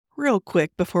real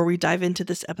quick before we dive into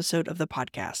this episode of the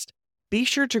podcast. Be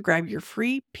sure to grab your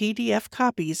free PDF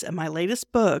copies of my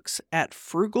latest books at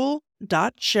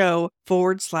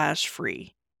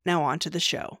frugal.show/free. Now on to the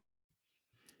show.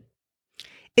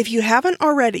 If you haven't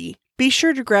already, be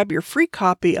sure to grab your free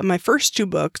copy of my first two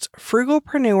books,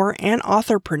 Frugalpreneur and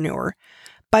Authorpreneur,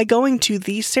 by going to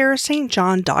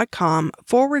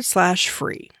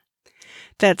thesarahstjohn.com/free.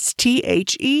 That's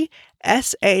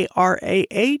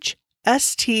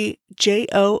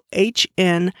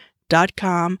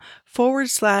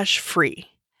THESARAHSTJOHN.com/free.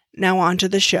 Now on to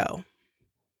the show.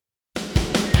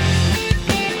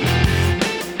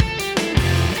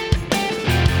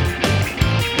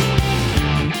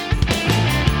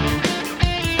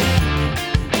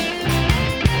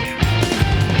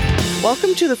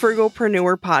 Welcome to the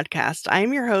Frugalpreneur podcast. I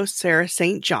am your host, Sarah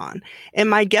St. John, and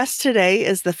my guest today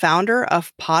is the founder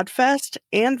of Podfest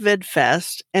and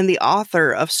VidFest and the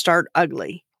author of Start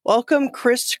Ugly. Welcome,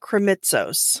 Chris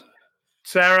Krimitsos.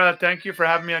 Sarah, thank you for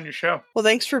having me on your show. Well,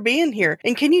 thanks for being here.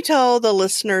 And can you tell the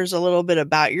listeners a little bit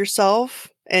about yourself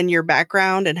and your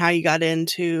background and how you got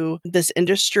into this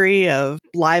industry of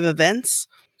live events?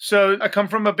 So I come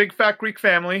from a big fat Greek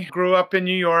family, grew up in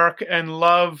New York and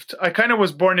I kind of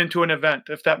was born into an event,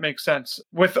 if that makes sense.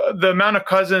 With the amount of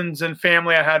cousins and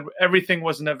family I had, everything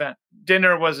was an event.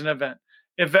 Dinner was an event.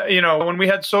 When we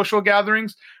had social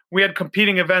gatherings, we had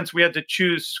competing events. We had to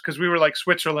choose because we were like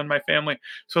Switzerland, my family.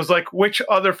 So it's like, which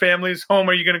other family's home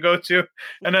are you going to go to?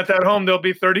 And at that home, there'll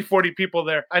be 30, 40 people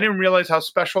there. I didn't realize how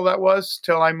special that was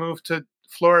till I moved to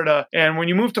Florida. And when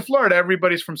you move to Florida,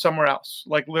 everybody's from somewhere else,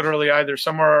 like literally either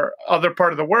somewhere other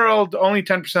part of the world. Only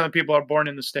 10% of the people are born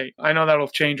in the state. I know that'll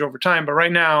change over time, but right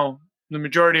now, the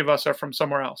majority of us are from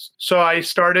somewhere else. So I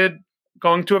started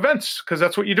going to events because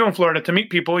that's what you do in Florida. To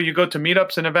meet people, you go to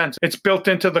meetups and events. It's built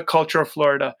into the culture of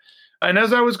Florida. And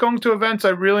as I was going to events, I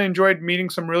really enjoyed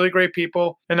meeting some really great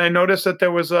people. And I noticed that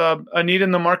there was a need in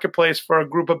the marketplace for a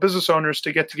group of business owners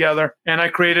to get together. And I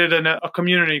created a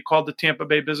community called the Tampa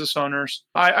Bay Business Owners.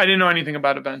 I didn't know anything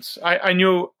about events. I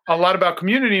knew a lot about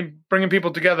community, bringing people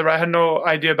together. I had no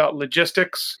idea about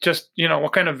logistics, just,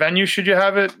 what kind of venue should you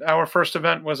have it? Our first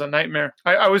event was a nightmare.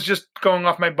 I was just going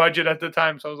off my budget at the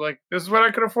time. So I was like, this is what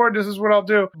I could afford. This is what I'll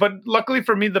do. But luckily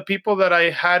for me, the people that I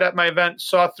had at my event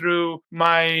saw through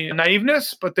my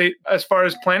naiveness, but as far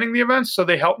as planning the events, so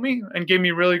they helped me and gave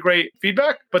me really great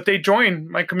feedback, but they joined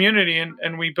my community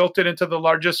and we built it into the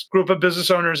largest group of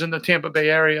business owners in the Tampa Bay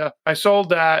area. I sold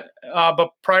that, but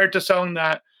prior to selling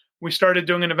that, we started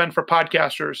doing an event for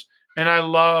podcasters. And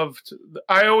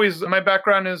my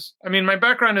background is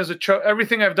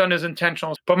everything I've done is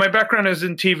intentional, but my background is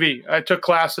in TV. I took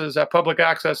classes at Public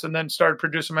Access and then started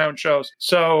producing my own shows.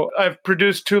 So I've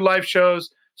produced 2 live shows.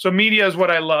 So media is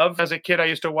what I love. As a kid, I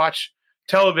used to watch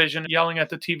television, yelling at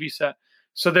the TV set.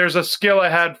 So there's a skill I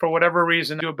had for whatever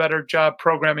reason to do a better job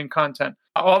programming content.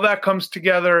 All that comes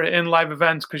together in live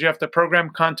events because you have to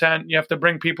program content. You have to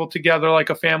bring people together like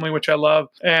a family, which I love.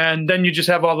 And then you just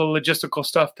have all the logistical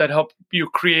stuff that help you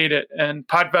create it. And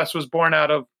Podfest was born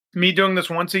out of me doing this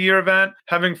once a year event,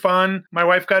 having fun. My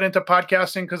wife got into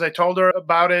podcasting because I told her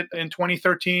about it in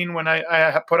 2013 when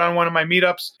I put on one of my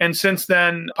meetups. And since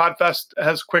then, Podfest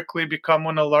has quickly become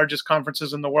one of the largest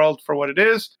conferences in the world for what it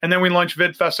is. And then we launched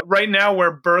VidFest. Right now,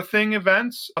 we're birthing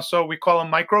events. So we call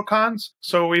them microcons.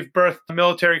 So we've birthed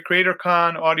Military Creator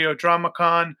Con, Audio Drama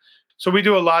Con. So we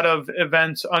do a lot of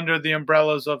events under the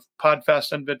umbrellas of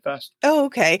Podfest and VidFest. Oh,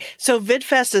 okay. So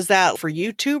VidFest, is that for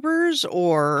YouTubers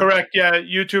or? Correct. Yeah.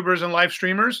 YouTubers and live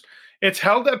streamers. It's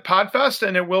held at Podfest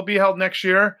and it will be held next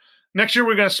year. Next year,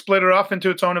 we're going to split it off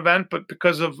into its own event, but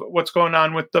because of what's going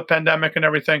on with the pandemic and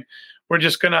everything, we're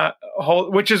just going to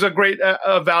hold, which is a great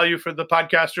value for the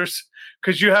podcasters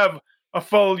because you have a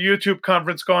full YouTube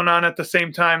conference going on at the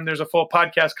same time. There's a full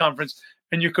podcast conference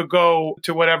and you could go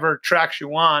to whatever tracks you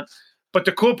want. But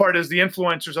the cool part is the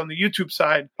influencers on the YouTube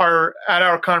side are at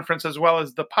our conference as well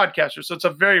as the podcasters. So it's a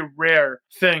very rare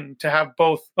thing to have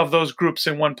both of those groups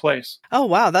in one place. Oh,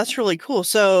 wow. That's really cool.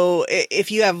 So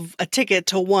if you have a ticket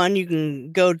to one, you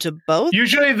can go to both?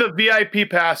 Usually the VIP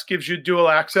pass gives you dual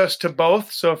access to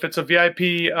both. So if it's a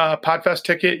VIP Podfest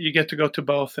ticket, you get to go to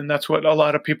both. And that's what a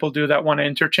lot of people do that want to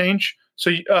interchange.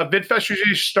 So VidFest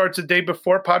usually starts a day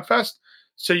before Podfest.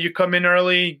 So you come in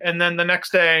early, and then the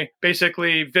next day,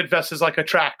 basically, VidFest is like a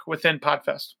track within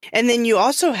Podfest. And then you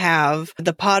also have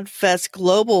the Podfest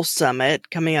Global Summit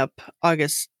coming up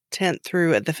August 10th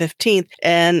through the 15th,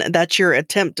 and that's your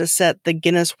attempt to set the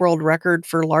Guinness World Record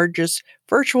for largest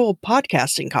virtual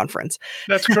podcasting conference.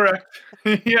 That's correct.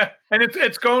 Yeah. And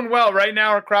it's going well. Right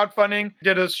now, our crowdfunding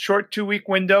did a short 2-week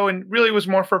window and really was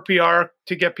more for PR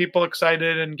to get people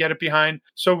excited and get it behind.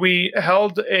 So we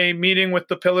held a meeting with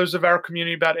the pillars of our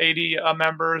community, about 80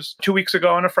 members, 2 weeks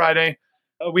ago on a Friday.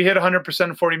 We hit 100%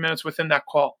 in 40 minutes within that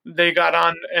call. They got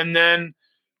on, and then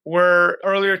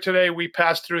earlier today, we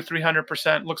passed through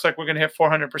 300%. Looks like we're going to hit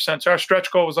 400%. So our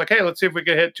stretch goal was like, hey, let's see if we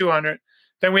could hit 200.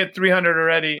 Then we had 300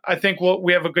 already. I think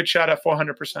we have a good shot at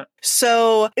 400%.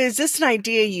 So is this an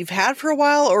idea you've had for a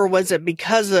while, or was it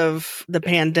because of the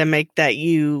pandemic that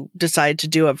you decided to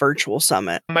do a virtual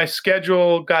summit? My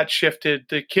schedule got shifted.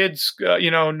 The kids,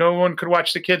 no one could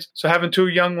watch the kids. So having 2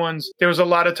 young ones, there was a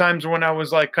lot of times when I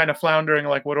was like kind of floundering,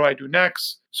 like, what do I do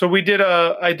next? So I did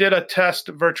a test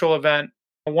virtual event,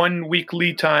 a 1 week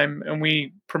lead time, and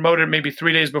we promoted maybe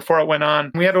 3 days before it went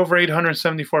on. We had over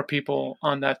 874 people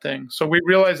on that thing. So we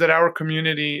realized that our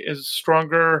community is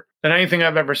stronger than anything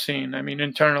I've ever seen. I mean,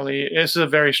 internally, this is a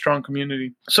very strong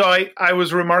community. So I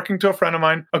was remarking to a friend of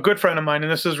mine, a good friend of mine,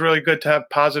 and this is really good to have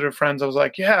positive friends. I was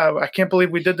like, yeah, I can't believe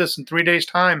we did this in 3 days'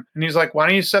 time. And he's like, why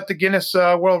don't you set the Guinness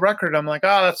World Record? I'm like,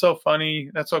 oh, that's so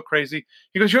funny. That's so crazy.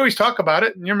 He goes, you always talk about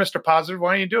it, and you're Mr. Positive.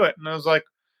 Why don't you do it? And I was like,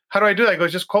 how do I do that? I go,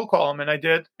 just cold call them. And I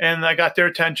did. And I got their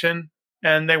attention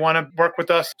and they want to work with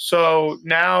us. So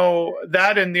now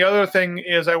that, and the other thing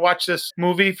is I watched this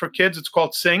movie for kids. It's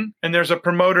called Sing. And there's a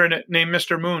promoter in it named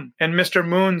Mr. Moon. And Mr.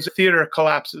 Moon's theater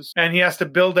collapses and he has to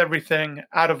build everything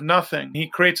out of nothing. He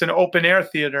creates an open air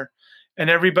theater. And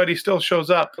everybody still shows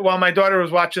up. While my daughter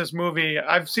was watching this movie,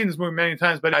 I've seen this movie many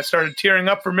times, but I started tearing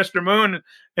up for Mr. Moon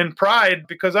in pride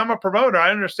because I'm a promoter. I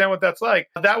understand what that's like.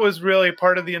 That was really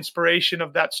part of the inspiration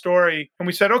of that story. And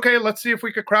we said, okay, let's see if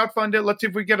we could crowdfund it. Let's see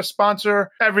if we get a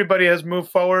sponsor. Everybody has moved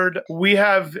forward. We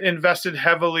have invested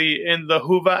heavily in the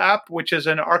Whova app, which is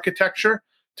an architecture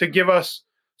to give us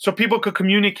so people could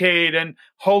communicate and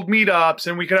hold meetups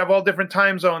and we could have all different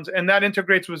time zones. And that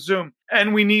integrates with Zoom.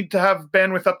 And we need to have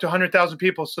bandwidth up to 100,000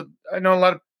 people. So I know a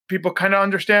lot of people kind of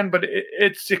understand, but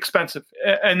it's expensive.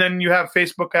 And then you have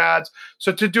Facebook ads.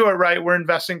 So to do it right, we're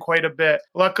investing quite a bit.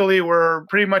 Luckily, we're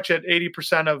pretty much at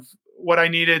 80% of what I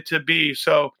needed to be.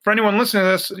 So for anyone listening to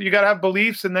this, you got to have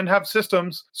beliefs and then have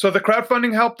systems. So the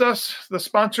crowdfunding helped us. The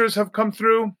sponsors have come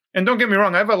through. And don't get me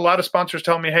wrong, I have a lot of sponsors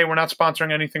telling me, hey, we're not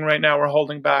sponsoring anything right now. We're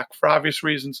holding back for obvious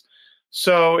reasons.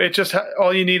 So it just,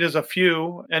 all you need is a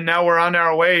few. And now we're on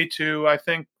our way to, I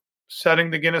think,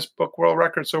 setting the Guinness Book World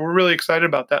Record. So we're really excited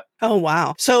about that. Oh,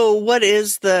 wow. So what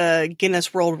is the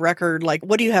Guinness World Record? Like,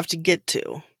 what do you have to get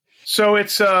to? So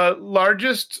it's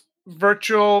largest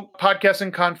virtual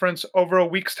podcasting conference over a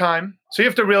week's time. So you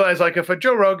have to realize, like, if a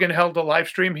Joe Rogan held a live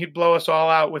stream, he'd blow us all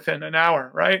out within an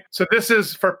hour, right? So this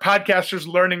is for podcasters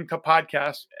learning to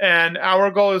podcast. And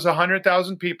our goal is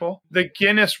 100,000 people. The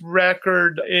Guinness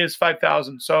record is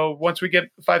 5,000. So once we get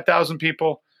 5,000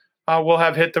 people, we'll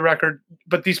have hit the record.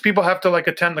 But these people have to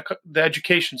attend the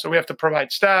education. So we have to provide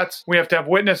stats. We have to have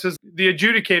witnesses. The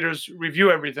adjudicators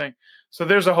review everything. So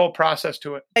there's a whole process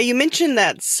to it. You mentioned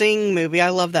that Sing movie. I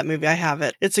love that movie. I have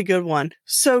it. It's a good one.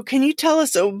 So can you tell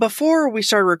us, before we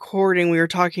started recording, we were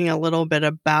talking a little bit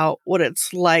about what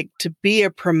it's like to be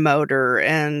a promoter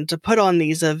and to put on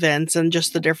these events and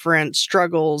just the different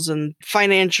struggles and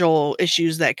financial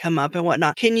issues that come up and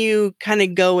whatnot. Can you kind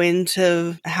of go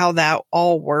into how that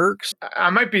all works?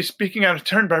 I might be speaking out of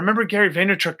turn, but I remember Gary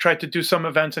Vaynerchuk tried to do some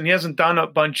events and he hasn't done a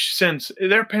bunch since.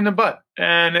 They're a pain in the butt.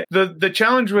 And the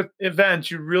challenge with events,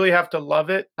 you really have to love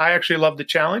it. I actually love the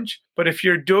challenge. But if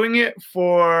you're doing it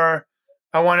for,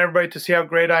 I want everybody to see how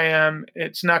great I am,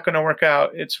 it's not going to work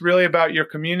out. It's really about your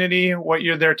community, what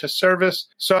you're there to service.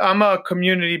 So I'm a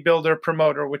community builder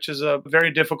promoter, which is a very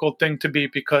difficult thing to be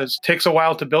because it takes a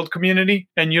while to build community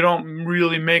and you don't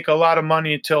really make a lot of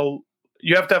money until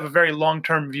you have to have a very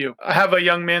long-term view. I have a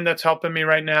young man that's helping me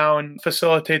right now and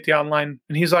facilitate the online.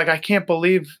 And he's like, I can't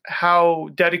believe how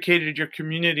dedicated your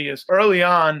community is. Early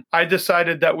on, I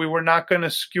decided that we were not going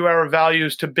to skew our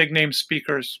values to big name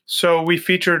speakers. So we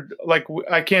featured,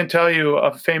 I can't tell you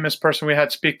a famous person we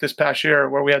had speak this past year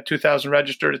where we had 2,000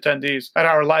 registered attendees at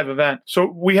our live event. So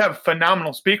we have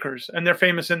phenomenal speakers and they're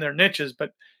famous in their niches,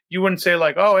 but you wouldn't say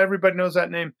oh, everybody knows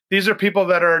that name. These are people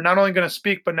that are not only going to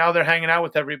speak, but now they're hanging out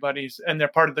with everybody and they're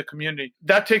part of the community.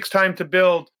 That takes time to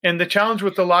build. And the challenge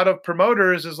with a lot of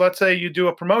promoters is, let's say you do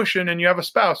a promotion and you have a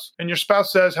spouse and your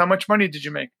spouse says, how much money did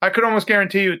you make? I could almost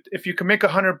guarantee you, if you can make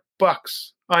 $100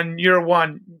 bucks on year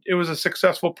one, it was a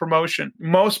successful promotion.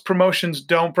 Most promotions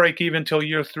don't break even till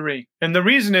year 3. And the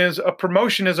reason is a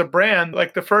promotion is a brand.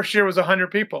 Like the first year was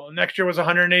 100 people, and next year was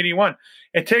 181.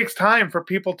 It takes time for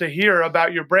people to hear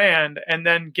about your brand and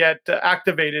then get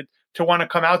activated to want to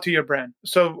come out to your brand.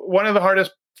 So one of the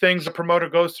hardest things a promoter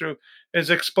goes through is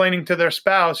explaining to their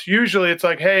spouse. Usually it's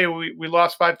like, hey, we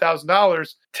lost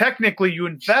 $5,000. Technically, you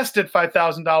invested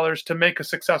 $5,000 to make a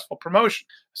successful promotion.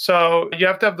 So you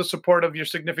have to have the support of your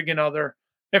significant other.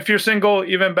 If you're single,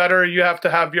 even better, you have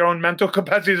to have your own mental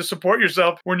capacity to support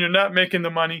yourself when you're not making the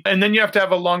money. And then you have to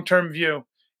have a long-term view.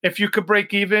 If you could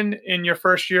break even in your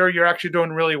first year, you're actually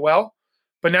doing really well.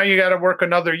 But now you got to work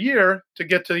another year to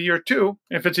get to year 2,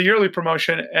 if it's a yearly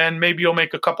promotion, and maybe you'll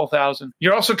make a couple thousand.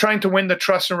 You're also trying to win the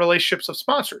trust and relationships of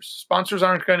sponsors. Sponsors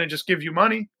aren't going to just give you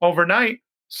money overnight.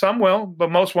 Some will,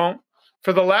 but most won't.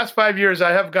 For the last 5 years,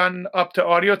 I have gotten up to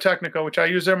Audio Technica, which I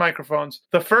use their microphones.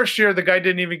 The first year, the guy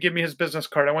didn't even give me his business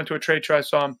card. I went to a trade show, I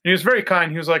saw him. And he was very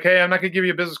kind. He was like, hey, I'm not going to give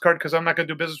you a business card because I'm not going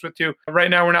to do business with you.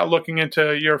 Right now, we're not looking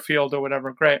into your field or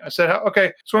whatever. Great. I said,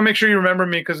 okay, so I'll make sure you remember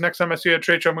me because next time I see you at a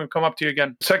trade show, I'm going to come up to you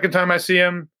again. Second time I see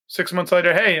him, 6 months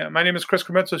later, hey, my name is Chris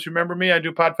Krimitsos. You remember me? I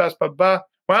do Podfest, blah, blah.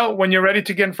 Well, when you're ready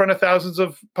to get in front of thousands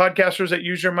of podcasters that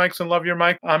use your mics and love your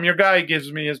mic, I'm your guy. He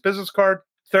gives me his business card.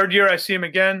 Third year, I see him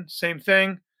again, same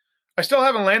thing. I still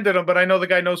haven't landed him, but I know the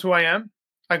guy knows who I am.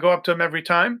 I go up to him every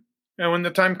time. And when the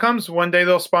time comes, one day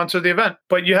they'll sponsor the event.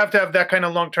 But you have to have that kind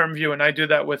of long-term view. And I do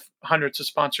that with hundreds of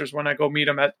sponsors when I go meet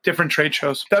them at different trade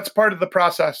shows. That's part of the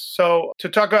process. So to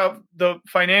talk about the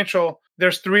financial,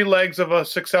 there's 3 legs of a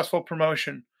successful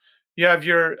promotion. You have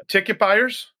your ticket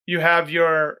buyers, you have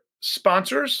your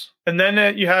sponsors, and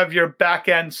then you have your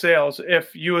back-end sales.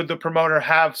 If you, the promoter,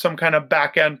 have some kind of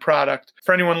back-end product.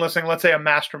 For anyone listening, let's say a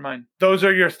mastermind. Those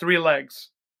are your 3 legs.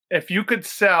 If you could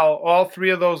sell all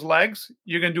 3 of those legs,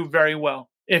 you're going to do very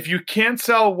well. If you can't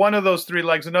sell one of those 3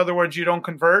 legs, in other words, you don't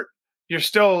convert, you're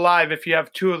still alive if you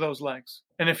have 2 of those legs.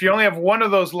 And if you only have one of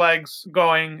those legs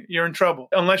going, you're in trouble,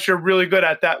 unless you're really good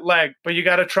at that leg. But you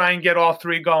got to try and get all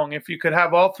 3 going. If you could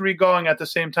have all 3 going at the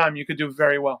same time, you could do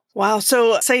very well. Wow.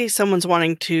 So say someone's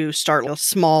wanting to start a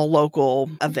small local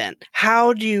event.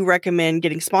 How do you recommend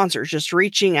getting sponsors? Just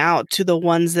reaching out to the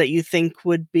ones that you think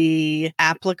would be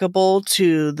applicable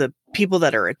to the people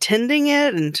that are attending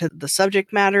it and to the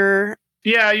subject matter?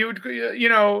 Yeah,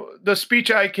 the speech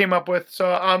I came up with.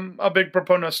 So I'm a big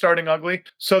proponent of starting ugly.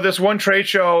 So this one trade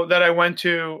show that I went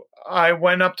to, I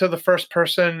went up to the first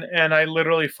person and I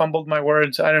literally fumbled my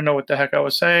words. I don't know what the heck I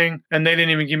was saying. And they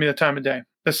didn't even give me the time of day.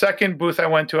 The second booth I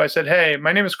went to, I said, hey,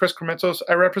 my name is Chris Krimitsos.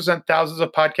 I represent thousands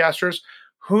of podcasters.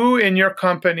 Who in your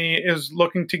company is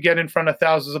looking to get in front of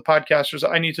thousands of podcasters?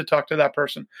 I need to talk to that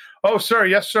person. Oh, sir.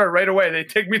 Yes, sir. Right away. They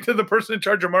take me to the person in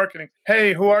charge of marketing.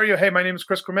 Hey, who are you? Hey, my name is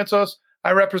Chris Krimitsos.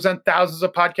 I represent thousands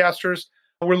of podcasters.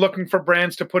 We're looking for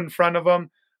brands to put in front of them.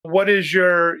 What are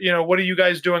you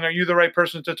guys doing? Are you the right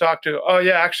person to talk to? Oh,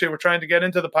 yeah, actually, we're trying to get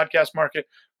into the podcast market.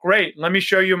 Great. Let me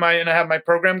show you and I have my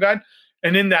program guide.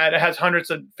 And in that, it has hundreds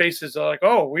of faces that are like,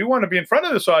 oh, we want to be in front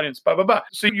of this audience, blah, blah, blah.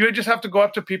 So you just have to go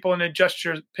up to people and adjust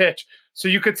your pitch. So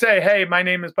you could say, hey, my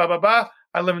name is blah, blah, blah.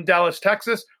 I live in Dallas,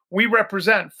 Texas. We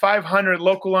represent 500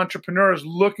 local entrepreneurs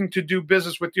looking to do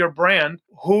business with your brand.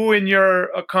 Who in your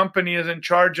company is in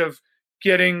charge of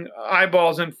getting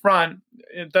eyeballs in front?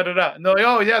 And they're like,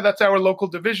 oh, yeah, that's our local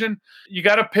division. You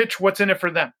got to pitch what's in it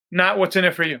for them, not what's in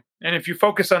it for you. And if you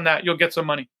focus on that, you'll get some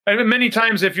money. And many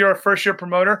times, if you're a first-year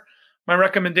promoter, my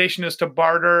recommendation is to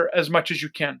barter as much as you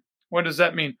can. What does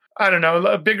that mean? I don't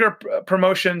know. Bigger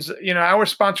promotions, our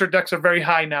sponsor decks are very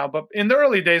high now, but in the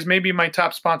early days, maybe my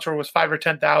top sponsor was 5,000 or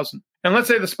 10,000. And let's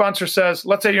say the sponsor says,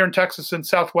 let's say you're in Texas and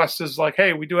Southwest is like,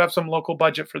 hey, we do have some local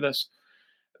budget for this.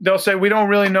 They'll say, we don't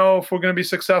really know if we're going to be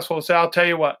successful. So I'll tell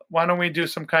you what, why don't we do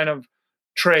some kind of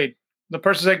trade? The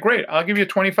person say, great, I'll give you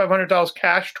 $2,500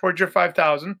 cash towards your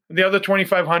 $5,000. The other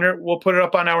 $2,500, we'll put it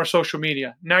up on our social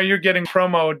media. Now you're getting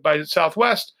promoted by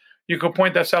Southwest. You can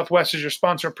point that Southwest is your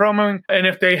sponsor promoting. And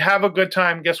if they have a good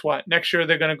time, guess what? Next year,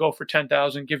 they're going to go for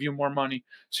 $10,000, give you more money.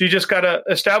 So you just got to,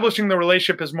 establishing the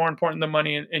relationship is more important than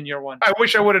money in year one. I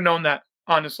wish I would have known that,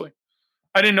 honestly.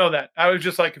 I didn't know that. I was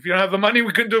just like, if you don't have the money,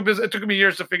 we couldn't do a business. It took me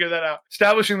years to figure that out.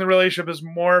 Establishing the relationship is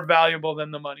more valuable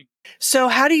than the money. So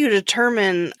how do you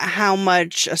determine how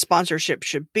much a sponsorship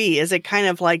should be? Is it kind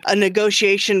of like a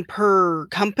negotiation per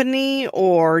company,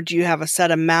 or do you have a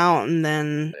set amount and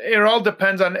then? It all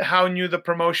depends on how new the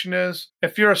promotion is.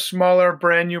 If you're a smaller,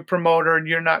 brand new promoter and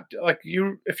you're not if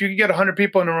you can get 100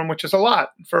 people in a room, which is a lot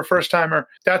for a first timer,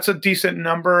 that's a decent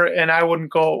number. And I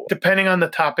wouldn't go, depending on the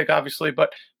topic, obviously,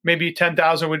 but maybe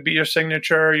 10,000 would be your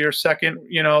signature, your second,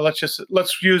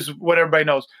 let's use what everybody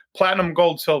knows. Platinum,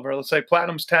 gold, silver. Let's say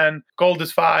platinum's 10, gold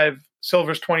is 5,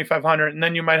 silver's 2,500. And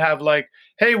then you might have like,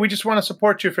 hey, we just want to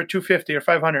support you for 250 or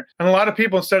 500. And a lot of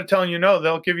people, instead of telling you no,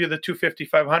 they'll give you the 250,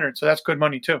 500. So that's good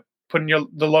money too. Putting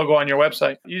the logo on your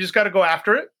website. You just got to go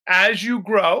after it. As you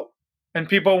grow, and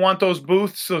people want those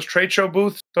booths, those trade show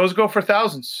booths, those go for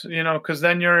thousands, because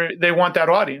then they want that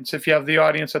audience if you have the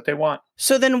audience that they want.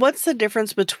 So then what's the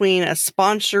difference between a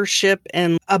sponsorship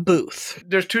and a booth?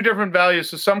 There's two different values.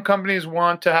 So some companies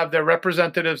want to have their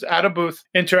representatives at a booth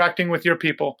interacting with your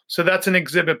people. So that's an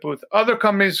exhibit booth. Other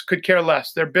companies could care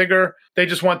less. They're bigger. They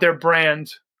just want their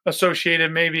brand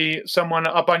associated, maybe someone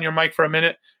up on your mic for a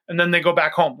minute, and then they go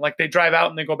back home. Like they drive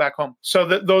out and they go back home. So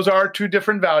those are two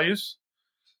different values.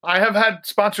 I have had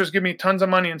sponsors give me tons of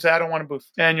money and say, I don't want a booth.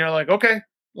 And you're like, okay,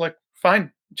 like,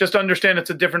 fine. Just understand it's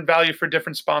a different value for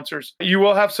different sponsors. You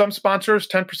will have some sponsors,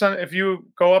 10%. If you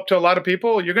go up to a lot of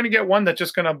people, you're going to get one that's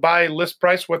just going to buy list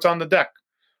price what's on the deck.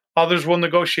 Others will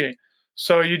negotiate.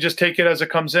 So you just take it as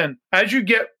it comes in. As you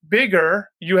get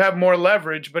bigger, you have more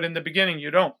leverage, but in the beginning,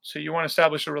 you don't. So you want to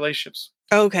establish the relationships.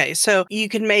 Okay, so you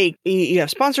have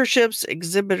sponsorships,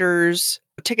 exhibitors,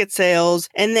 ticket sales,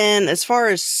 and then as far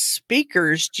as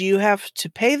speakers, do you have to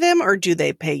pay them or do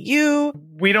they pay you?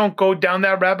 We don't go down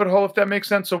that rabbit hole, if that makes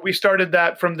sense. So we started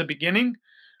that from the beginning.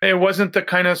 It wasn't the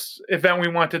kind of event we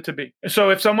wanted it to be. So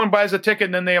if someone buys a ticket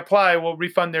and then they apply, we'll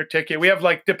refund their ticket. We have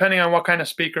depending on what kind of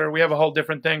speaker, we have a whole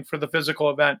different thing for the physical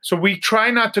event. So we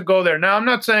try not to go there. Now, I'm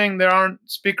not saying there aren't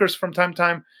speakers from time to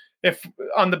time. If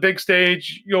on the big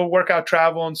stage, you'll work out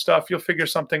travel and stuff, you'll figure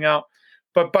something out.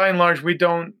 But by and large, we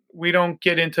don't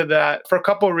get into that for a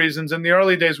couple of reasons. In the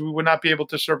early days, we would not be able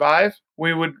to survive.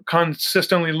 We would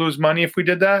consistently lose money if we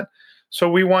did that. So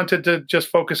we wanted to just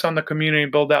focus on the community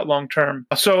and build that long term.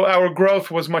 So our growth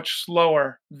was much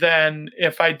slower than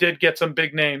if I did get some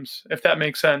big names, if that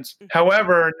makes sense.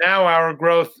 However, now our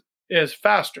growth is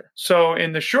faster. So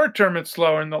in the short term, it's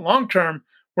slower. In the long term,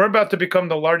 we're about to become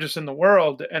the largest in the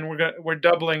world, and we're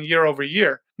doubling year over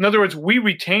year. In other words, we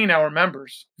retain our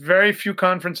members. Very few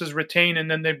conferences retain, and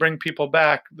then they bring people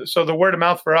back. So the word of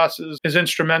mouth for us is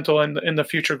instrumental in the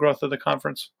future growth of the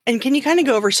conference. And can you kind of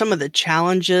go over some of the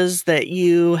challenges that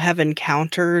you have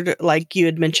encountered? Like you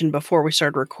had mentioned before we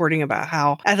started recording about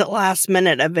how at the last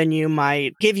minute a venue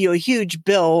might give you a huge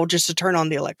bill just to turn on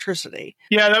the electricity.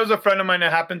 Yeah, that was a friend of mine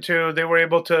that happened to. They were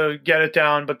able to get it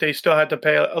down, but they still had to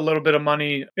pay a little bit of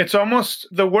money. It's almost,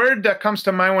 the word that comes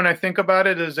to mind when I think about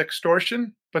it is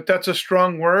extortion. But that's a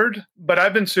strong word. But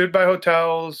I've been sued by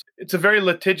hotels. It's a very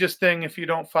litigious thing if you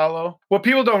don't follow. What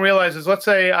people don't realize is, let's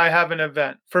say I have an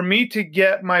event. For me to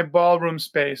get my ballroom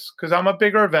space, because I'm a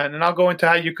bigger event, and I'll go into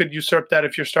how you could usurp that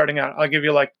if you're starting out. I'll give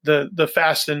you the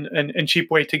fast and cheap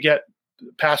way to get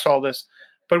past all this.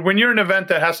 But when you're an event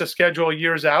that has to schedule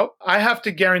years out, I have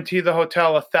to guarantee the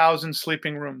hotel 1,000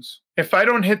 sleeping rooms. If I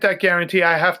don't hit that guarantee,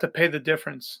 I have to pay the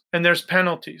difference. And there's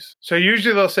penalties. So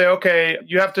usually they'll say, okay,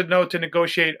 you have to know to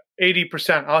negotiate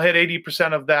 80%. I'll hit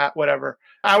 80% of that, whatever.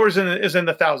 Ours is in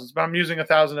the thousands, but I'm using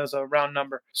 1,000 as a round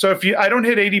number. So if I don't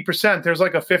hit 80%, there's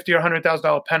like a $50,000 or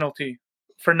 $100,000 penalty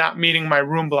for not meeting my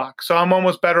room block. So I'm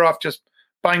almost better off just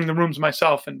buying the rooms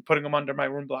myself and putting them under my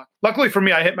room block. Luckily for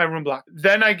me, I hit my room block.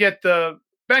 Then I get the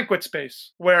banquet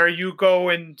space where you go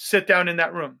and sit down in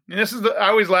that room. And this is I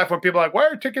always laugh when people are like, why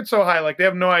are tickets so high? Like they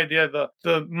have no idea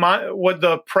what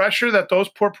the pressure that those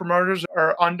poor promoters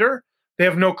are under. They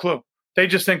have no clue. They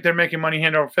just think they're making money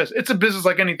hand over fist. It's a business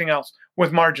like anything else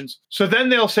with margins. So then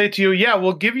they'll say to you, yeah,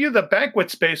 we'll give you the banquet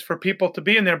space for people to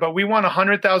be in there, but we want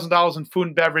 $100,000 in food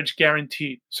and beverage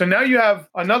guaranteed. So now you have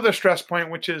another stress point,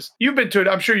 which is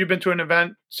I'm sure you've been to an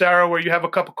event, Sarah, where you have a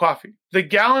cup of coffee. The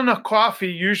gallon of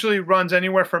coffee usually runs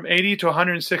anywhere from $80 to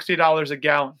 $160 a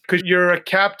gallon because you're a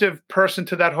captive person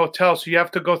to that hotel. So you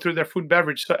have to go through their food and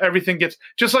beverage. So everything gets,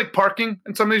 just like parking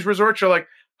in some of these resorts, you're like,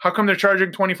 how come they're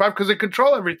charging $25? Because they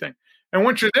control everything. And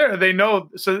once you're there, they know.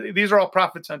 So these are all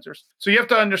profit centers. So you have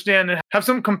to understand and have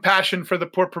some compassion for the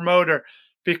poor promoter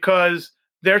because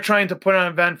they're trying to put on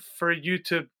an event for you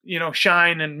to,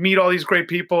 shine and meet all these great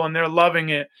people and they're loving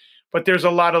it. But there's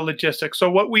a lot of logistics. So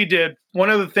what we did, one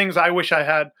of the things I wish I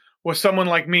had was someone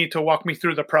like me to walk me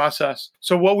through the process.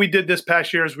 So what we did this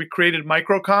past year is we created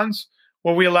microcons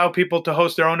where we allow people to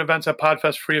host their own events at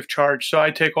PodFest free of charge. So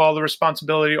I take all the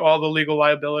responsibility, all the legal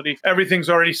liability. Everything's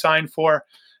already signed for.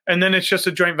 And then it's just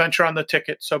a joint venture on the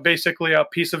ticket. So basically a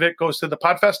piece of it goes to the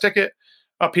PodFest ticket,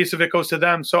 a piece of it goes to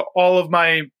them. So all of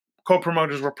my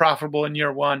co-promoters were profitable in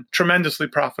year one, tremendously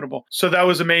profitable. So that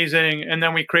was amazing. And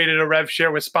then we created a rev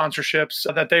share with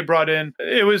sponsorships that they brought in.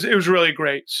 It was really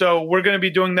great. So we're going to be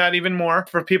doing that even more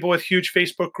for people with huge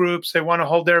Facebook groups. They want to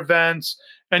hold their events,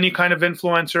 any kind of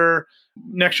influencer.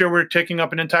 Next year, we're taking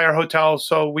up an entire hotel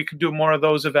so we could do more of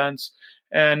those events.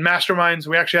 And masterminds,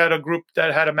 we actually had a group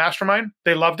that had a mastermind.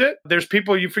 They loved it. There's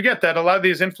people, you forget that a lot of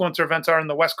these influencer events are in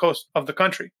the West Coast of the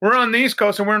country. We're on the East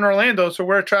Coast and we're in Orlando. So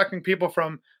we're attracting people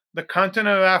from the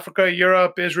continent of Africa,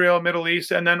 Europe, Israel, Middle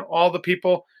East, and then all the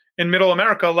people in Middle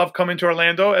America love coming to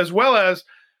Orlando, as well as,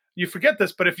 you forget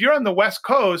this, but if you're on the West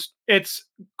Coast, it's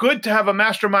good to have a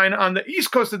mastermind on the East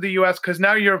Coast of the US because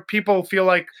now your people feel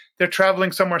like they're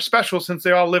traveling somewhere special since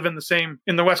they all live in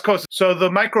the West Coast. So the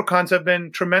microcons have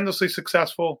been tremendously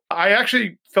successful. I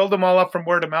actually filled them all up from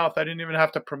word of mouth. I didn't even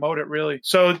have to promote it really.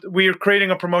 So we are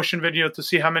creating a promotion video to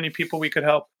see how many people we could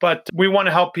help. But we want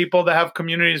to help people that have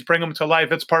communities, bring them to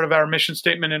life. It's part of our mission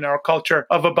statement and our culture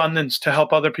of abundance to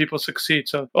help other people succeed.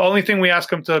 So the only thing we ask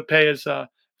them to pay is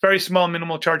very small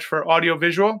minimal charge for audio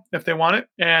visual if they want it,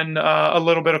 and a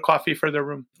little bit of coffee for their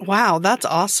room. Wow, that's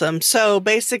awesome. So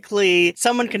basically,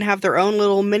 someone can have their own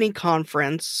little mini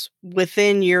conference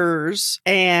within yours,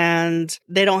 and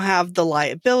they don't have the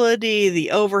liability,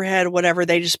 the overhead, whatever.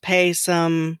 They just pay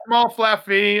some small flat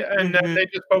fee, and then they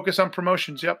just focus on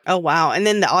promotions. Yep. Oh, wow. And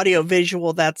then the audio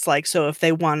visual, that's like, so if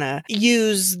they want to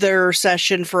use their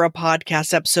session for a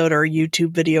podcast episode or a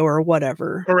YouTube video or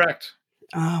whatever. Correct.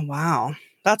 Oh, wow.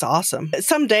 That's awesome.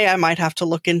 Someday I might have to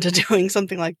look into doing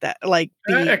something like that.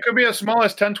 It could be as small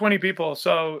as 10, 20 people.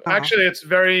 So actually it's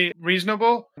very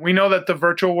reasonable. We know that the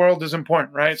virtual world is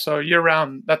important, right? So year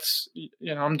round, that's,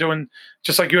 I'm doing,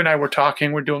 just like you and I were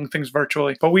talking, we're doing things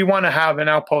virtually, but we want to have an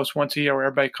outpost once a year where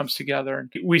everybody comes together.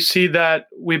 And we see that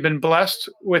we've been blessed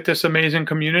with this amazing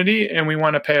community and we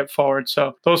want to pay it forward.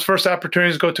 So those first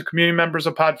opportunities go to community members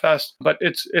of PodFest, but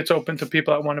it's open to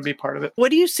people that want to be part of it.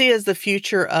 What do you see as the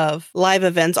future of live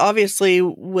events? Obviously,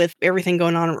 with everything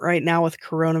going on right now with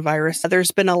coronavirus,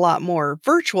 there's been a lot more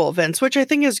virtual events, which I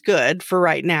think is good for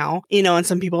right now. And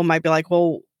some people might be like,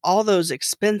 well, all those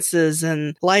expenses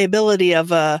and liability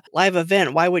of a live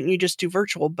event, why wouldn't you just do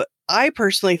virtual? But I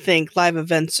personally think live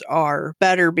events are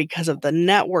better because of the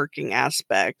networking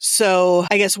aspect. So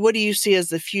I guess, what do you see as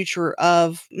the future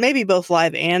of maybe both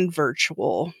live and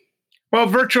virtual? Well,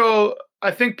 virtual,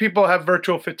 I think people have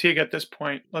virtual fatigue at this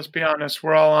point. Let's be honest.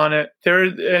 We're all on it.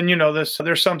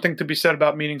 There's something to be said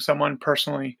about meeting someone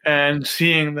personally and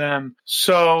seeing them.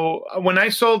 So when I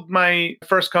sold my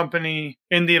first company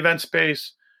in the event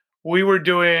space, we were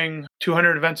doing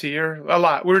 200 events a year, a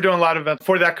lot. We were doing a lot of events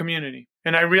for that community.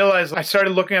 And I realized I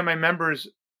started looking at my members.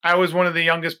 I was one of the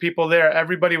youngest people there.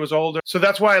 Everybody was older. So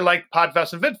that's why I like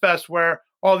PodFest and VidFest, where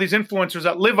all these influencers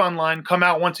that live online come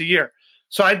out once a year.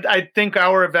 So I think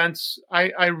our events,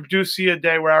 I do see a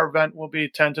day where our event will be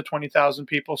 10 to 20,000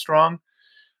 people strong.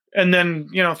 And then,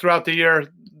 throughout the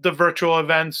year, the virtual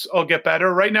events will get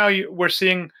better. Right now, we're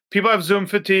seeing people have Zoom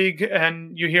fatigue,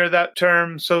 and you hear that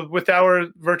term. So with our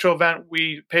virtual event,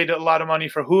 we paid a lot of money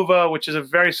for Whova, which is a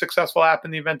very successful app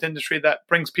in the event industry that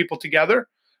brings people together.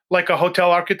 Like a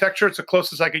hotel architecture, it's the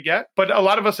closest I could get. But a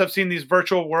lot of us have seen these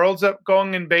virtual worlds that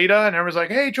going in beta, and everyone's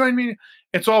like, hey, join me.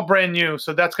 It's all brand new.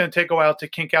 So that's going to take a while to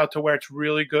kink out to where it's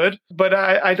really good. But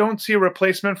I don't see a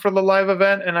replacement for the live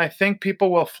event. And I think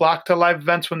people will flock to live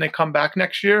events when they come back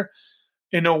next year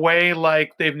in a way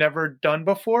like they've never done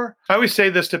before. I always say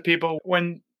this to people: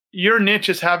 when your niche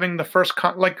is having the first,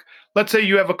 let's say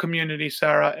you have a community,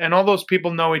 Sarah, and all those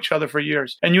people know each other for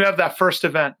years, and you have that first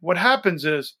event. What happens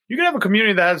is you can have a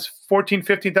community that has 14,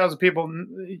 15,000 people.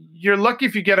 You're lucky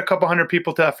if you get a couple hundred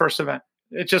people to that first event.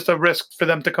 It's just a risk for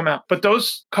them to come out. But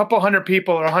those couple hundred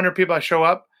people or 100 people that show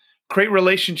up create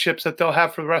relationships that they'll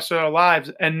have for the rest of their lives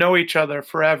and know each other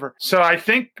forever. So I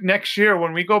think next year,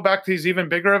 when we go back to these even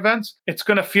bigger events, it's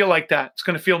going to feel like that. It's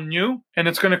going to feel new, and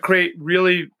it's going to create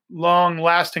really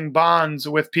long-lasting bonds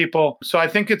with people. So I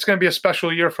think it's going to be a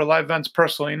special year for live events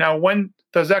personally. Now, when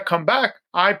does that come back?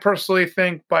 I personally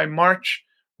think by March,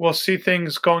 we'll see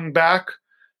things going back.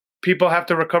 People have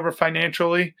to recover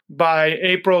financially. By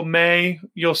April, May,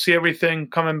 you'll see everything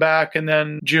coming back. And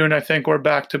then June, I think we're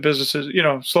back to businesses,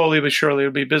 slowly but surely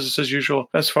it'll be business as usual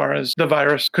as far as the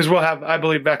virus. Because I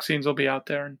believe vaccines will be out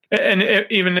there. And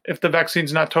even if the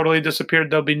vaccine's not totally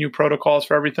disappeared, there'll be new protocols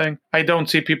for everything. I don't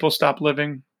see people stop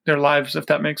living their lives, if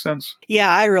that makes sense. Yeah,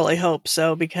 I really hope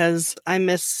so, because I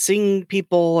miss seeing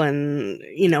people and,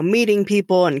 meeting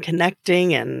people and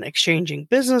connecting and exchanging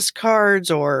business cards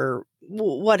or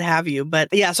what have you. But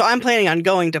yeah, so I'm planning on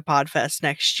going to PodFest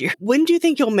next year. When do you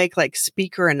think you'll make like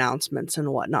speaker announcements and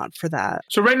whatnot for that?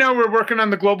 So right now we're working on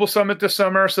the Global Summit this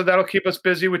summer, so that'll keep us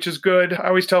busy, which is good. I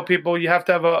always tell people you have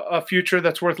to have a future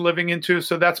that's worth living into.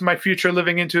 So that's my future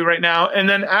living into right now. And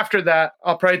then after that,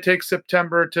 I'll probably take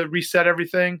September to reset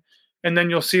everything. And then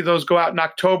you'll see those go out in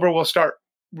October. We'll start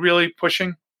really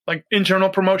pushing like internal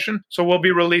promotion. So we'll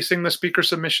be releasing the speaker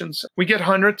submissions. We get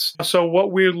hundreds. So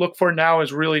what we look for now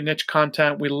is really niche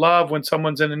content. We love when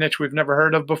someone's in a niche we've never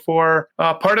heard of before.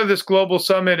 Part of this global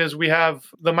summit is we have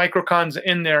the microcons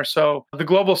in there. So the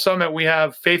global summit, we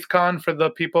have FaithCon for the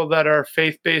people that are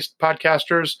faith-based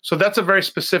podcasters. So that's a very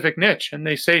specific niche and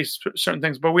they say certain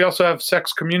things, but we also have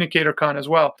Sex Communicator Con as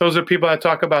well. Those are people that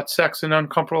talk about sex and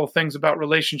uncomfortable things about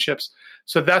relationships.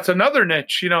 So that's another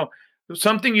niche,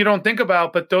 something you don't think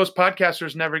about, but those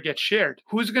podcasters never get shared.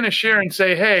 Who's going to share and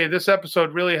say, hey, this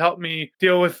episode really helped me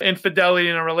deal with infidelity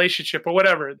in a relationship or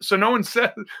whatever? So no one says,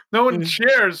 no one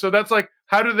shares. So that's like,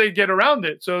 how do they get around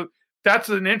it? So that's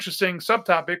an interesting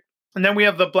subtopic. And then we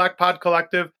have the Black Pod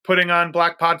Collective putting on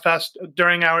Black Pod Fest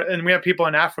and we have people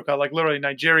in Africa, like literally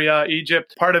Nigeria,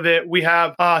 Egypt, part of it. We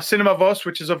have Cinema Voz,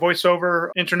 which is a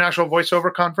international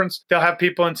voiceover conference. They'll have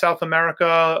people in South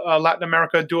America, Latin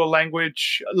America, dual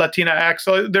language, Latinx.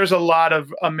 So there's a lot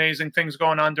of amazing things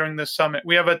going on during this summit.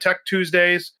 We have a Tech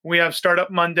Tuesdays. We have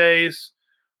Startup Mondays.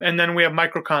 And then we have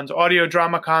microcons, Audio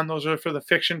Drama Con. Those are for the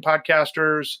fiction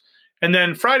podcasters. And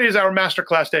then Friday is our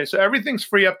masterclass day. So everything's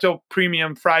free up till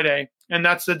Premium Friday. And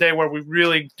that's the day where we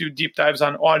really do deep dives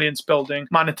on audience building,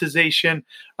 monetization.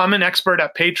 I'm an expert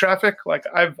at paid traffic. Like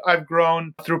I've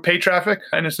grown through paid traffic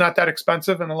and it's not that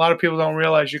expensive. And a lot of people don't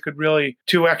realize you could really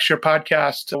 2x your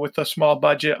podcast with a small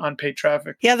budget on paid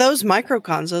traffic. Yeah, those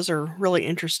microcons, those are really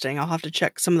interesting. I'll have to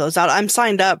check some of those out. I'm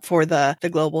signed up for the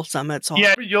Global Summit. So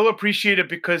yeah, you'll appreciate it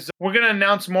because we're going to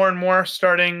announce more and more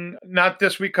starting not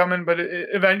this week coming, but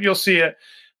event you'll see it.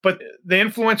 But the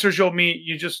influencers you'll meet,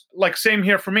 you just like same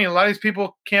here for me. A lot of these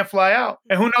people can't fly out.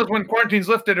 And who knows when quarantine's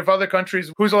lifted, if other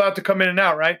countries, who's allowed to come in and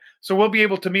out, right? So we'll be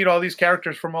able to meet all these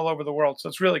characters from all over the world. So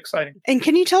it's really exciting. And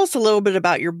can you tell us a little bit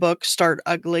about your book, Start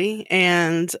Ugly,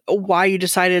 and why you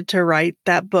decided to write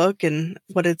that book and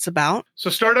what it's about?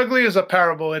 So Start Ugly is a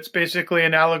parable. It's basically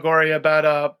an allegory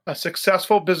about a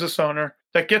successful business owner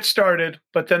that gets started,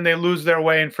 but then they lose their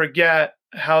way and forget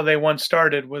how they once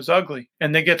started was ugly,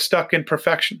 and they get stuck in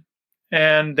perfection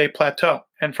and they plateau.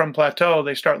 And from plateau,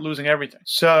 they start losing everything.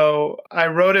 So I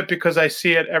wrote it because I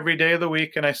see it every day of the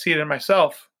week and I see it in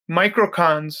myself.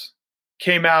 Microcons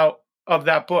came out of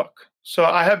that book. So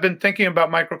I have been thinking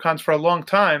about microcons for a long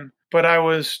time, but I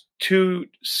was too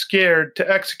scared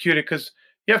to execute it because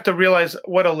you have to realize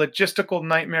what a logistical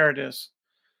nightmare it is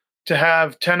to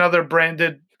have 10 other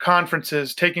branded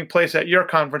conferences taking place at your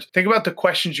conference. Think about the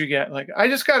questions you get. Like, I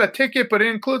just got a ticket, but it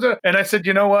includes it. And I said,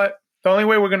 you know what? The only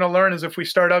way we're going to learn is if we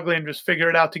start ugly and just figure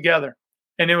it out together.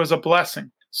 And it was a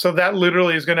blessing. So that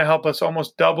literally is going to help us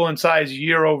almost double in size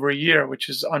year over year, which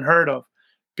is unheard of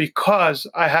because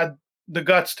I had the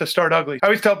guts to start ugly. I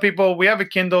always tell people we have a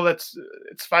Kindle it's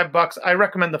 $5. I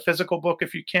recommend the physical book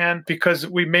if you can, because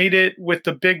we made it with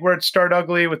the big word Start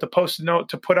Ugly with the post-it note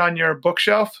to put on your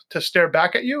bookshelf to stare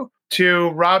back at you, to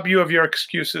rob you of your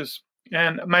excuses.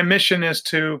 And my mission is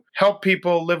to help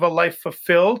people live a life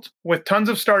fulfilled with tons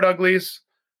of Start Uglies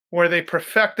where they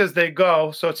perfect as they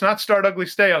go. So it's not Start Ugly,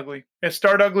 Stay Ugly. It's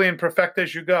Start Ugly and perfect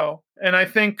as you go. And I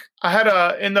think I had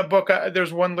in the book,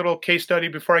 there's one little case study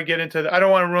before I get into I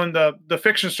don't want to ruin the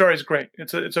fiction story is great.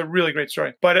 It's a really great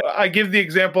story. But I give the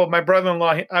example of my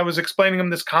brother-in-law. I was explaining him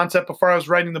this concept before I was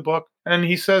writing the book. And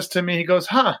he says to me, he goes,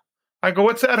 I go,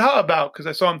 what's that about? Because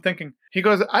I saw him thinking. He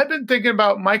goes, I've been thinking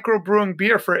about microbrewing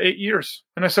beer for 8 years.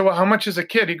 And I said, well, how much is a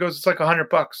kid? He goes, it's like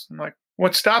 $100. I'm like,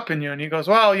 what's stopping you? And he goes,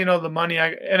 well, the money.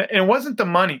 And it wasn't the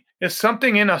money. It's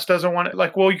something in us doesn't want it.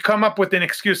 Like, well, you come up with an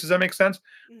excuse. Does that make sense?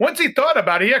 Once he thought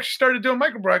about it, he actually started doing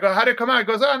microbrew. I go, how did it come out? He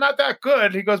goes, not that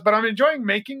good. He goes, but I'm enjoying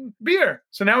making beer.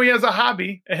 So now he has a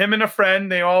hobby. Him and a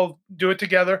friend, they all do it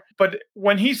together. But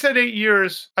when he said 8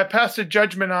 years, I passed a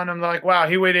judgment on him. Like, wow,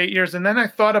 he waited 8 years. And then I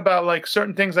thought about like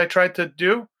certain things I tried to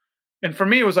do. And for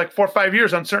me, it was like 4 or 5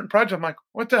 years on certain projects. I'm like,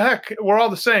 what the heck? We're all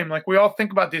the same. Like, we all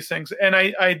think about these things. And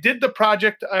I did the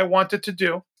project I wanted to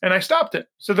do, and I stopped it.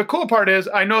 So the cool part is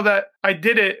I know that I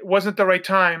did it. It wasn't the right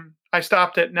time. I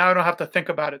stopped it. Now I don't have to think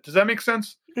about it. Does that make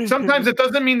sense? Mm-hmm. Sometimes it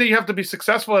doesn't mean that you have to be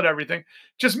successful at everything. It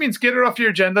just means get it off your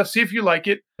agenda, see if you like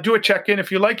it, do a check-in.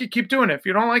 If you like it, keep doing it. If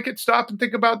you don't like it, stop and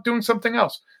think about doing something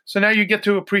else. So now you get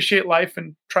to appreciate life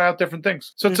and try out different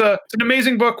things. So it's an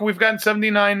amazing book. We've gotten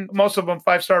 79, most of them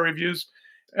 5-star reviews.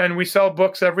 And we sell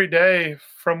books every day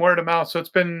from word of mouth. So it's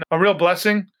been a real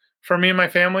blessing. for me and my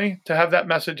family to have that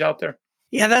message out there.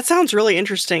 Yeah, that sounds really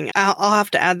interesting. I'll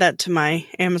have to add that to my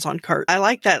Amazon cart. I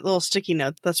like that little sticky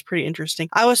note. That's pretty interesting.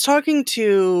 I was talking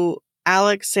to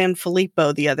Alex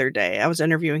Sanfilippo the other day. I was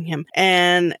interviewing him,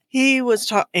 and he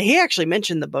actually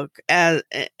mentioned the book as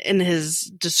in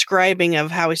his describing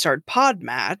of how he started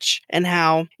Podmatch, and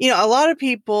how, a lot of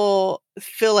people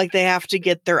feel like they have to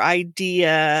get their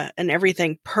idea and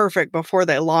everything perfect before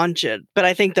they launch it. But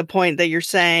I think the point that you're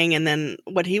saying, and then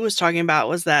what he was talking about,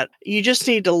 was that you just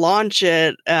need to launch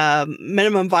it,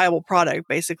 minimum viable product,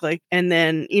 basically, and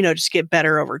then, just get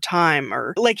better over time.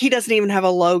 Or like, he doesn't even have a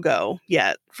logo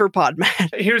yet for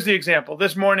Podmatch. Here's the example.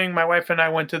 This morning, my wife and I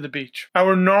went to the beach.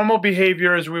 Our normal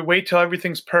behavior is we wait till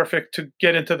everything's perfect to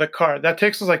get into the car. That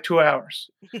takes us like 2 hours.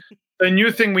 The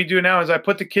new thing we do now is I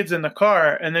put the kids in the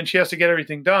car, and then she has to get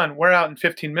everything done. We're out in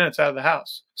 15 minutes out of the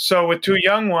house. So with 2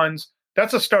 young ones,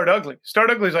 that's a start ugly.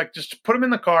 Start ugly is like, just put them in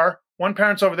the car. One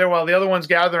parent's over there while the other one's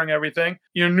gathering everything.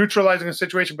 You're neutralizing the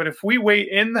situation. But if we wait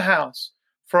in the house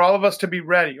for all of us to be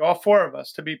ready, all 4 of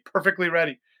us to be perfectly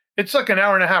ready, it's like an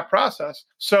hour and a half process.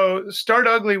 So start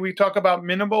ugly, we talk about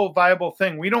minimal viable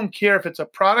thing. We don't care if it's a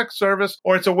product, service,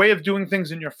 or it's a way of doing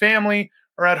things in your family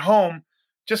or at home.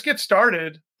 Just get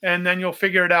started, and then you'll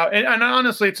figure it out. And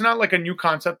honestly, it's not like a new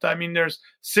concept. I mean, there's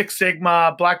Six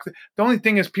Sigma, Black. The only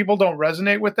thing is people don't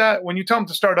resonate with that. When you tell them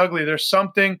to start ugly, there's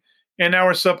something in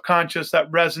our subconscious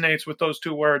that resonates with those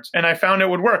 2 words. And I found it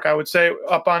would work. I would say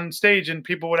up on stage, and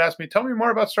people would ask me, tell me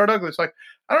more about Start Ugly. It's like,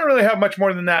 I don't really have much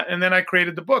more than that. And then I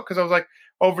created the book because I was like,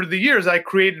 over the years, I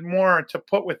created more to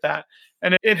put with that.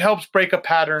 And it helps break a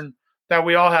pattern that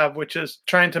we all have, which is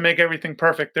trying to make everything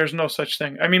perfect. There's no such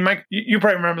thing. I mean, Mike, you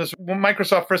probably remember this. When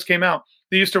Microsoft first came out,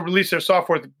 they used to release their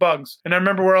software with bugs. And I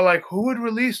remember we're all like,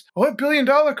 what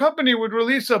billion-dollar company would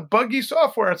release a buggy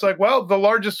software? It's like, well, the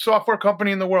largest software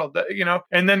company in the world,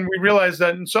 And then we realized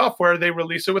that in software, they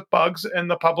release it with bugs, and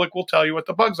the public will tell you what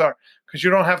the bugs are, because you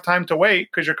don't have time to wait,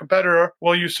 because your competitor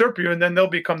will usurp you, and then they'll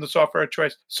become the software of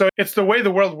choice. So it's the way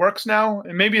the world works now,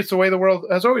 and maybe it's the way the world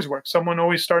has always worked. Someone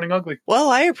always starting ugly.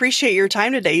 Well, I appreciate your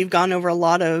time today. You've gone over a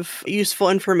lot of useful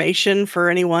information for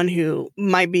anyone who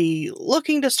might be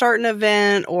looking to start an event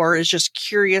or is just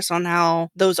curious on how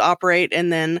those operate,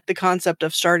 and then the concept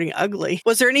of starting ugly.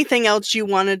 Was there anything else you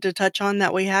wanted to touch on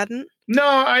that we hadn't? No,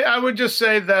 I would just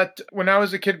say that when I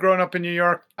was a kid growing up in New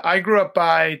York, I grew up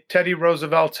by Teddy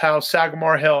Roosevelt's house,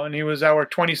 Sagamore Hill, and he was our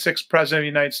 26th president of the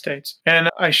United States.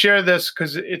 And I share this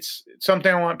because it's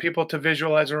something I want people to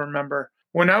visualize and remember.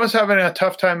 When I was having a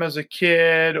tough time as a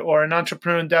kid, or an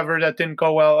entrepreneurial endeavor that didn't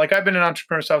go well, like I've been an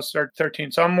entrepreneur since I was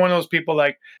 13. So I'm one of those people,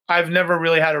 like, I've never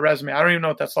really had a resume. I don't even know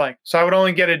what that's like. So I would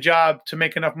only get a job to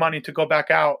make enough money to go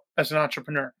back out as an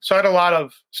entrepreneur. So I had a lot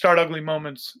of start ugly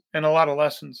moments and a lot of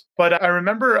lessons. But I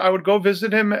remember I would go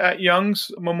visit him at Young's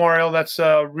Memorial. That's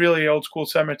a really old school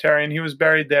cemetery, and he was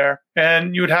buried there.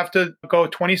 And you would have to go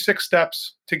 26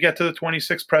 steps to get to the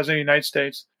 26th president of the United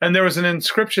States. And there was an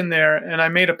inscription there, and I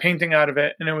made a painting out of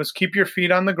it. And it was, keep your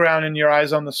feet on the ground and your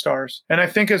eyes on the stars. And I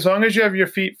think as long as you have your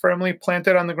feet firmly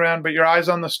planted on the ground, but your eyes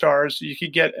on the stars, you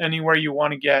could get anywhere you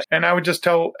want to get. And I would just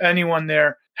tell anyone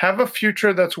there, have a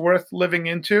future that's worth living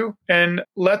into, and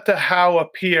let the how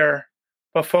appear,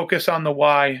 but focus on the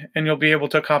why, and you'll be able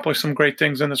to accomplish some great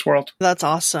things in this world. That's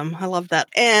awesome. I love that.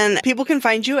 And people can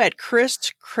find you at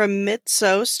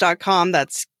chriskrimitsos.com.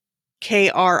 That's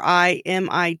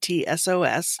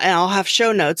KRIMITSOS. And I'll have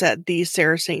show notes at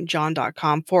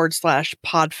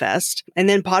thesarahstjohn.com/podfest. And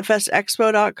then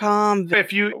podfestexpo.com.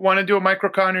 If you want to do a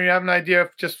microcon or you have an idea,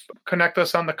 just connect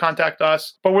us on the contact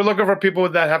us. But we're looking for people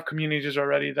that have communities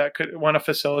already that could want to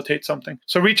facilitate something.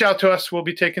 So reach out to us. We'll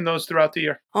be taking those throughout the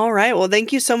year. All right. Well,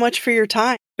 thank you so much for your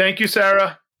time. Thank you,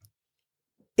 Sarah.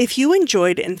 If you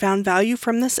enjoyed and found value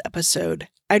from this episode,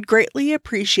 I'd greatly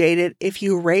appreciate it if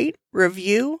you rate,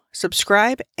 review,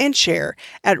 subscribe, and share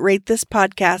at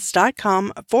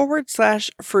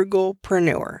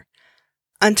ratethispodcast.com/frugalpreneur.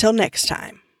 Until next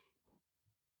time.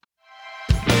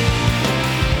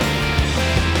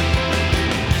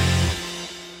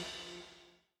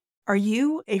 Are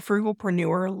you a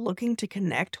frugalpreneur looking to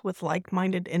connect with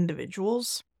like-minded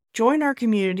individuals? Join our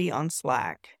community on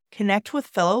Slack. Connect with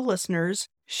fellow listeners,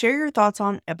 share your thoughts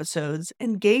on episodes,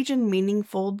 engage in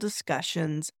meaningful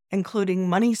discussions, including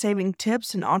money-saving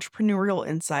tips and entrepreneurial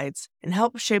insights, and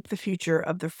help shape the future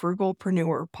of the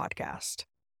Frugalpreneur podcast.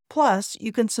 Plus,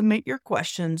 you can submit your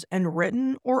questions in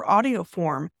written or audio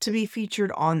form to be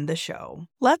featured on the show.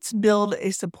 Let's build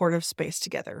a supportive space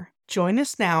together. Join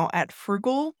us now at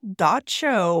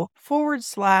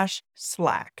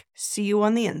frugal.show/Slack. See you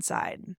on the inside.